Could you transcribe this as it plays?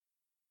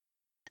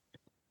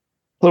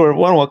Hello,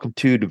 everyone. Welcome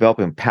to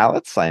Developing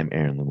Palettes. I am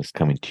Aaron Loomis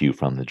coming to you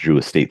from the Drew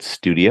Estate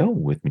Studio.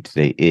 With me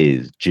today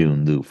is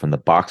June Liu from the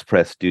Box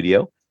Press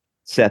Studio,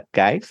 Seth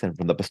Geis, and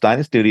from the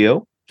Bastani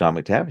Studio, John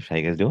McTavish. How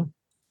you guys doing?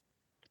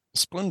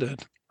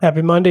 Splendid.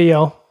 Happy Monday,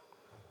 y'all.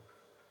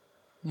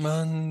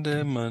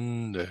 Monday.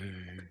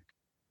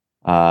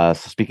 So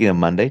speaking of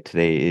Monday,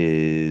 today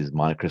is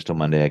Montecristo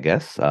Monday, I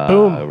guess.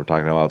 Boom. We're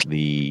talking about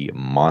the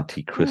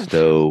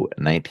Montecristo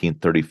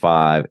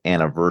 1935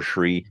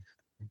 anniversary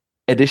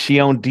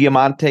Edición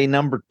Diamante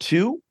number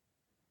 2.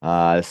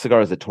 The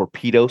cigar is a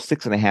torpedo,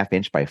 6.5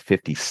 inch by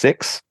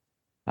 56.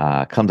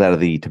 Comes out of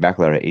the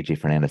Tabacalera AJ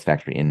Fernandez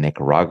factory in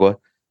Nicaragua.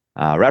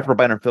 Wrapper,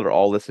 binder, and filler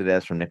all listed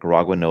as from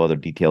Nicaragua. No other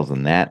details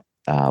than that.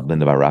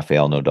 Blended by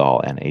Rafael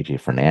Nodal and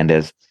AJ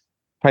Fernandez.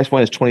 Price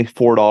point is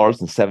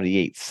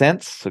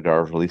 $24.78.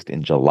 Cigar was released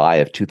in July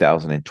of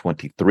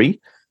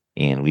 2023.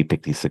 And we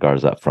picked these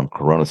cigars up from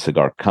Corona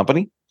Cigar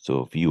Company.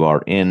 So if you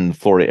are in the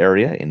Florida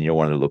area and you're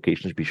one of the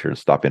locations, be sure to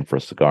stop in for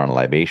a cigar and a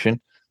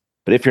libation.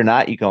 But if you're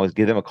not, you can always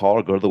give them a call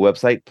or go to the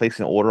website, place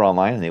an order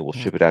online, and they will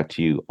ship it out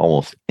to you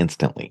almost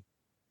instantly.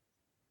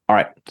 All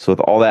right. So with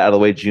all that out of the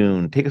way,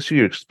 June, take us through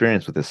your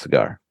experience with this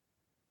cigar.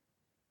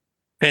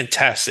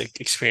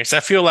 Fantastic experience. I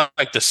feel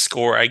like the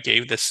score I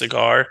gave this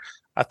cigar,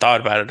 I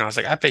thought about it and I was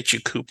like, I bet you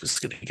Coop is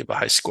going to give a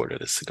high score to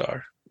this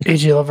cigar.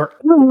 AJ Lover.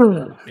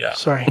 Yeah.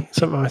 Sorry,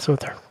 something I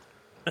throat there.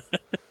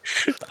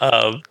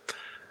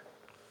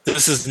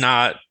 This is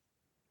not,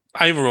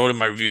 I even wrote in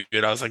my review,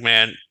 and I was like,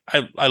 man,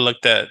 I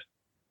looked at,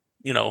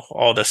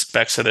 all the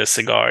specs of this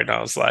cigar and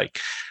I was like,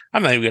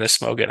 I'm not even going to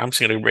smoke it. I'm just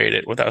going to rate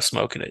it without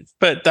smoking it.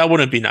 But that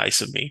wouldn't be nice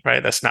of me,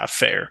 right? That's not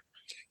fair.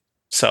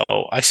 So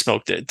I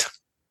smoked it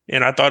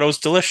and I thought it was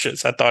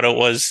delicious. I thought it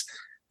was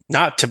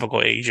not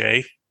typical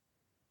AJ.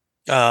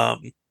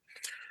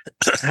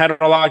 Had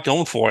a lot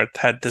going for it.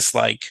 Had this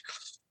like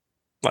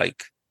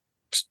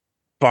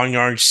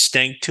barnyard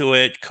stank to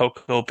it,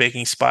 cocoa,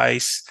 baking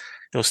spice.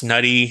 It was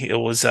nutty. It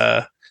was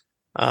the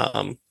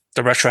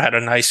retro had a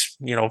nice,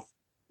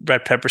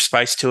 red pepper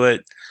spice to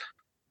it.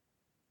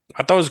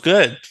 I thought it was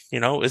good.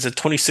 Is it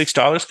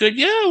 $26 good?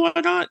 Yeah, why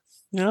not?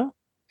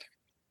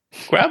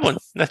 Grab one.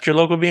 That's your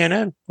local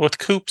B&N with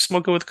Coop.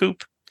 Smoke it with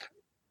Coop.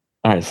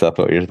 All right, Seth,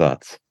 what are your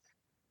thoughts?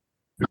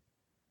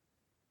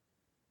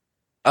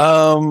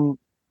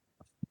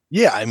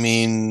 Yeah, I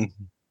mean,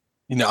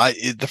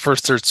 the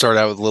first third started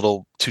out with a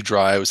little too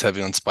dry. I was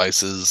heavy on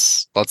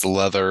spices, lots of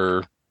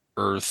leather,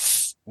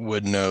 earth,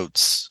 wood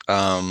notes,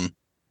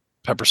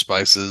 pepper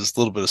spices, a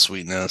little bit of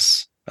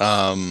sweetness.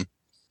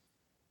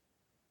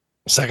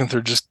 Second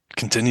third just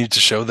continued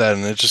to show that,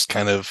 and it just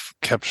kind of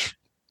kept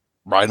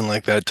riding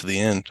like that to the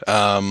end.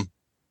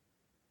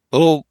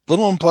 Little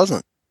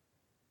unpleasant,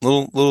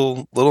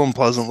 little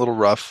unpleasant, little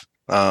rough.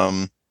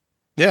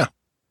 Yeah,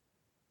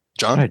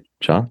 John. All right,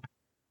 John.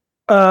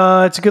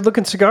 It's a good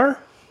looking cigar.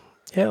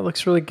 Yeah, it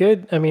looks really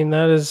good. I mean,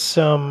 that is,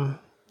 I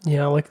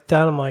look at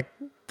that. I'm like,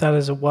 that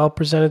is a well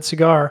presented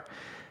cigar.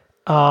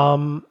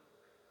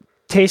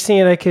 Tasting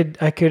it,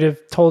 I could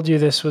have told you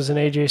this was an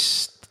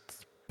AJ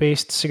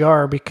based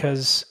cigar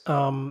because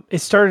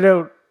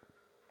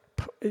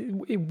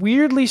it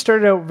weirdly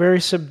started out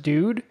very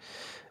subdued,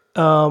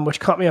 which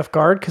caught me off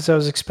guard because I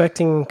was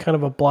expecting kind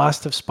of a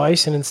blast of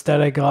spice, and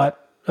instead I got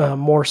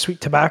more sweet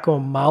tobacco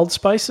and mild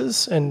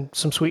spices and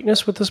some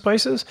sweetness with the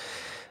spices.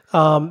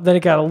 Then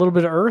it got a little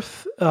bit of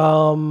earth,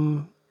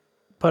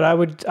 but I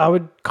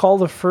would call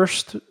the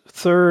first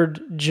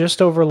third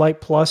just over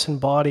light plus in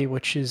body,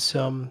 which is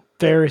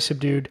very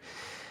subdued.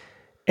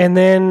 And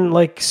then,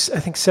 like I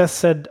think Seth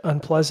said,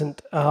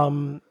 unpleasant.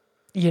 It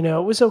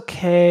was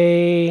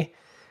okay,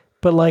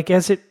 but like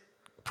as it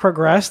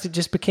progressed, it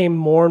just became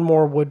more and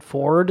more wood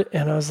forward,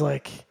 and I was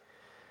like,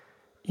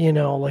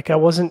 I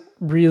wasn't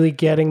really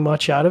getting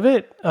much out of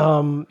it.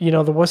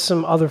 There was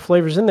some other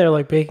flavors in there,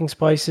 like baking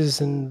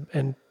spices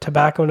and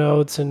tobacco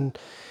notes and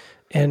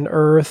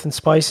earth and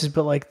spices,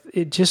 but like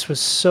it just was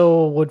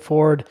so wood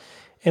forward.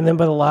 And then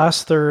by the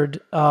last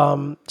third,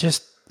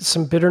 just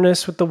some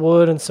bitterness with the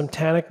wood and some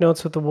tannic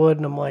notes with the wood,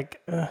 and I'm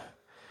like,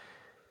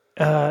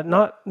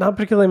 not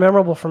particularly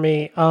memorable for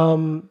me.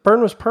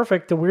 Burn was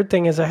perfect. The weird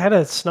thing is I had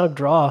a snug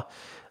draw.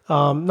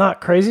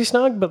 Not crazy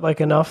snug, but like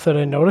enough that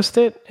I noticed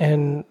it.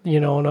 And,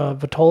 in a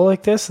Vitola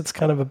like this, it's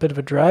kind of a bit of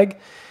a drag.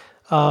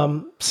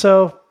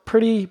 So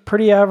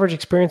pretty average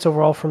experience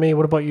overall for me.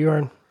 What about you,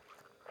 Aaron?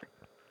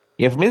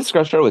 Yeah, for me, the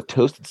cigar started with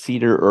toasted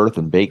cedar, earth,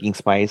 and baking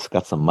spice.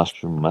 Got some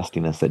mushroom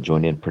mustiness that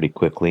joined in pretty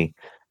quickly.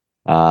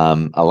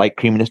 A light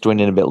creaminess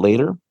joined in a bit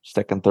later.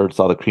 Second, third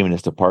saw the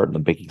creaminess depart and the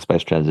baking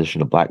spice transition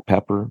to black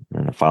pepper.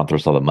 And the final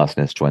third saw the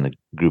mustiness join the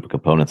group of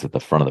components at the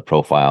front of the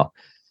profile.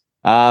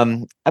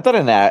 I thought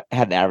it had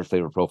an average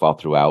flavor profile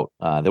throughout.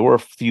 There were a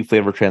few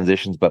flavor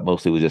transitions, but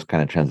mostly it was just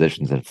kind of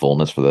transitions and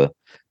fullness for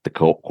the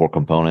core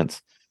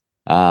components.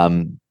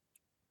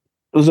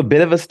 It was a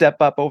bit of a step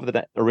up over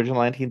the original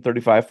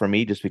 1935 for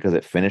me, just because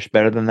it finished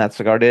better than that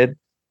cigar did.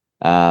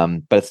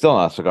 But it's still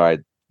not a cigar I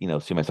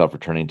see myself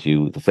returning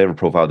to. The flavor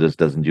profile just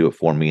doesn't do it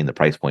for me, and the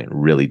price point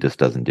really just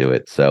doesn't do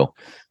it. So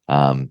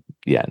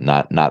Yeah,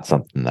 not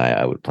something that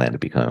I would plan to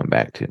be coming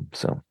back to.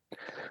 So,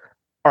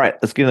 all right,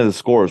 let's get into the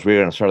scores. We're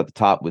going to start at the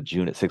top with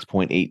June at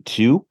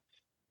 6.82.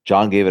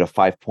 John gave it a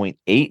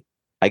 5.8.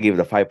 I gave it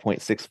a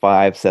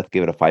 5.65. Seth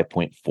gave it a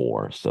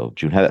 5.4. So,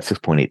 June, how that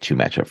 6.82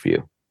 matchup for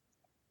you?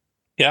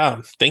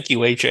 Yeah, thank you,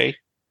 AJ.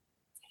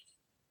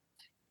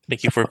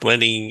 Thank you for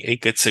blending a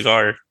good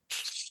cigar.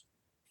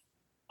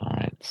 All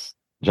right,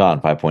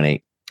 John,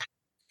 5.8.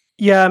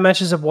 Yeah, it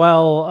matches up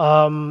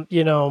well.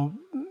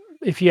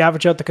 If you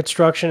average out the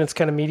construction, it's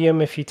kind of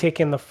medium. If you take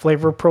in the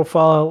flavor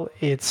profile,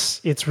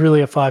 it's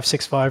really a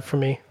 5.65 for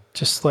me,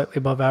 just slightly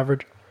above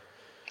average.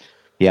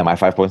 Yeah, my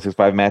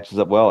 5.65 matches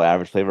up well.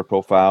 Average flavor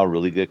profile,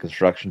 really good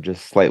construction,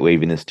 just slight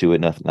waviness to it.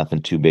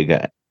 Nothing too big,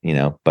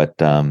 But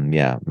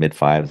yeah, mid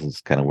fives is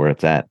kind of where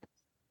it's at.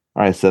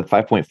 All right, so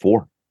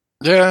 5.4.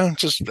 Yeah,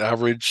 just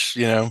average.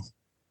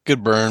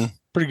 Good burn,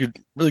 pretty good,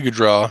 really good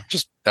draw.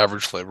 Just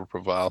average flavor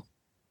profile.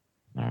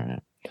 All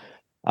right.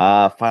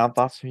 Final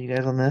thoughts from you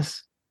guys on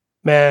this?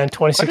 Man,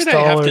 Why did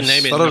I have to $26.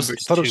 name it?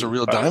 Thought it was a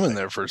real diamond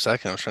there for a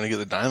second. I was trying to get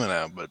the diamond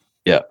out, but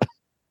Yeah.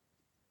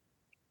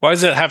 Why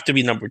does it have to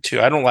be number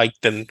 2? I don't like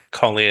them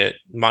calling it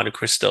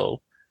Montecristo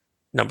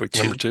number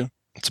 2. number 2.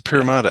 It's a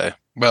Pyramide.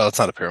 Well, it's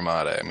not a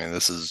Pyramide. I mean,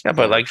 this is Yeah,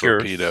 but like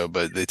torpedo,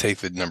 but they take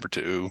the number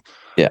 2.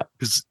 Yeah.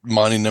 Because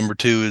Monty number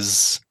 2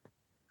 is.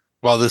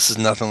 Well, this is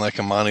nothing like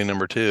a Monty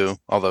number 2,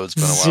 although it's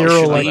been a while. Zero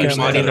since like I've a actually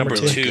Monty had a number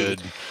really 2.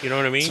 Good. You know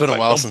what I mean? It's been a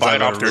while since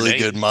I've had a really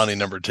good Monty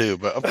number 2,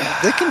 but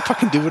they can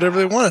fucking do whatever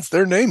they want. It's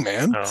their name,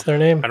 man. It's their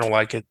name. I don't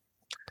like it.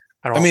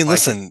 I mean,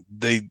 listen,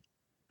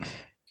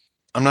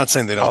 I'm not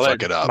saying they don't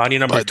fuck it up. Monty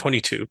number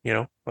 22,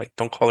 like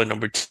don't call it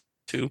number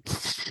 2.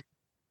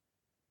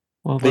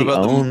 Well, they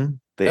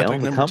own the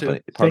number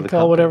company. They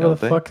call whatever the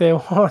fuck they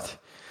want.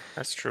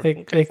 That's true. They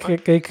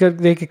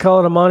could call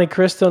it a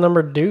Montecristo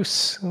number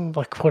deuce,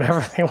 like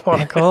whatever they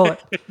want to call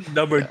it.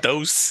 Number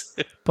dose.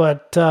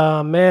 But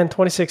man,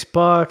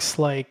 $26,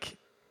 like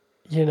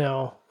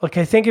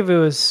I think if it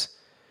was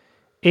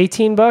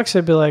 $18,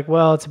 I'd be like,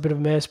 well, it's a bit of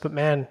a miss. But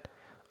man,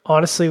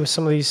 honestly, with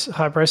some of these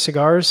high price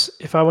cigars,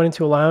 if I went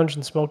into a lounge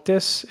and smoked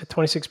this at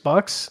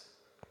 $26,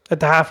 at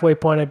the halfway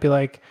point, I'd be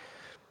like,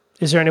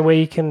 is there any way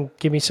you can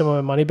give me some of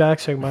my money back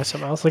so I can buy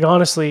something else? Like,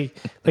 honestly,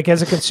 like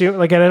as a consumer,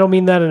 like, and I don't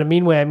mean that in a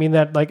mean way. I mean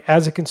that like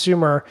as a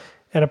consumer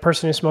and a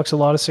person who smokes a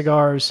lot of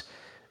cigars,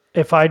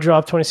 if I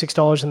dropped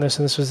 $26 in this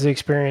and this was the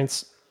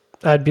experience,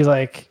 I'd be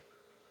like,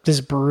 this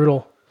is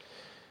brutal.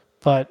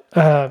 But,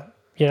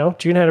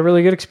 June had a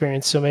really good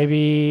experience. So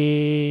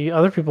maybe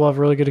other people have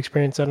a really good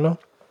experience. I don't know.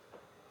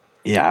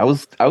 Yeah, I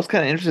was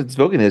kind of interested in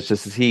smoking this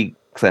just to see,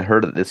 because I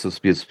heard that this was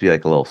supposed to be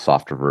like a little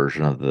softer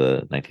version of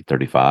the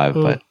 1935,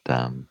 but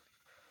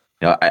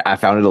I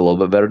found it a little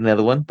bit better than the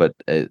other one, but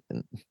I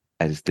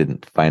just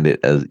didn't find it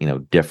as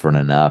different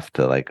enough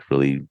to like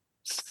really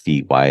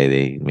see why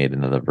they made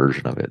another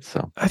version of it.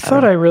 So I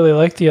thought I really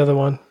liked the other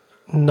one,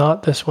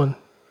 not this one,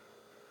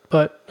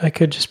 but I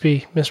could just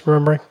be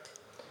misremembering.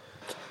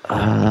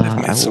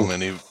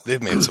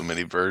 They've made so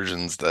many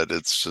versions that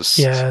it's just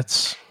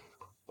it's.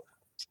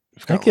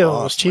 I think the other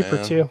one was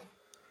cheaper too.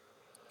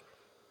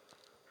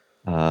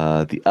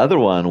 The other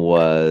one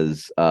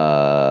was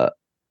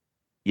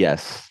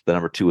yes, the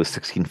number 2 was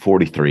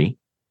 1643.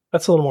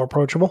 That's a little more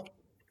approachable.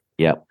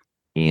 Yep.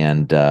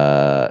 And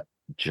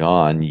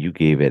John, you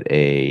gave it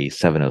a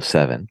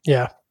 707.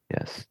 Yeah.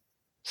 Yes.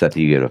 Seth,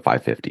 you gave it a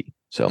 550.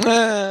 So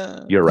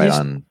you're right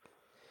on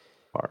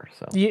par.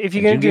 So if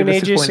you're gonna do an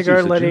AJ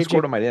cigar, let AJ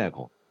scored them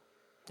identical.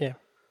 Yeah.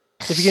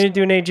 If you're gonna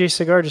do an AJ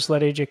cigar, just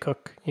let AJ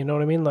cook. You know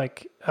what I mean?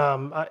 Like,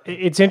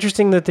 it's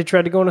interesting that they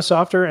tried to go in a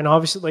softer, and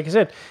obviously, like I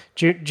said,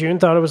 June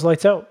thought it was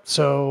lights out.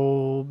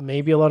 So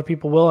maybe a lot of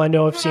people will. I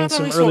know I've seen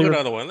some earlier.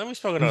 Let me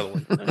smoke another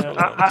one.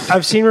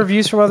 I've seen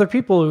reviews from other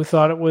people who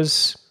thought it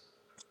was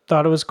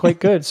quite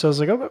good. So I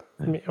was like, oh,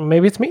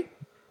 maybe it's me.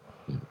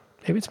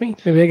 Maybe it's me.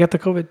 Maybe I got the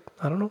COVID.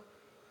 I don't know.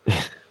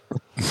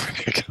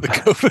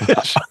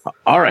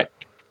 All right.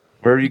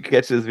 Wherever you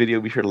catch this video,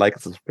 be sure to like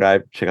and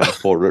subscribe. Check out the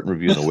full written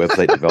review on the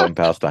website,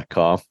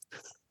 developmentpalace.com.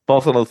 Follow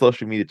us on the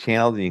social media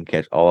channels, and you can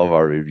catch all of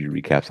our review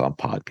recaps on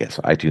podcasts,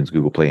 so iTunes,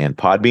 Google Play, and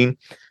Podbean.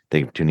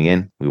 Thank you for tuning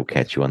in. We will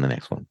catch you on the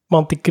next one.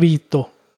 Montecristo.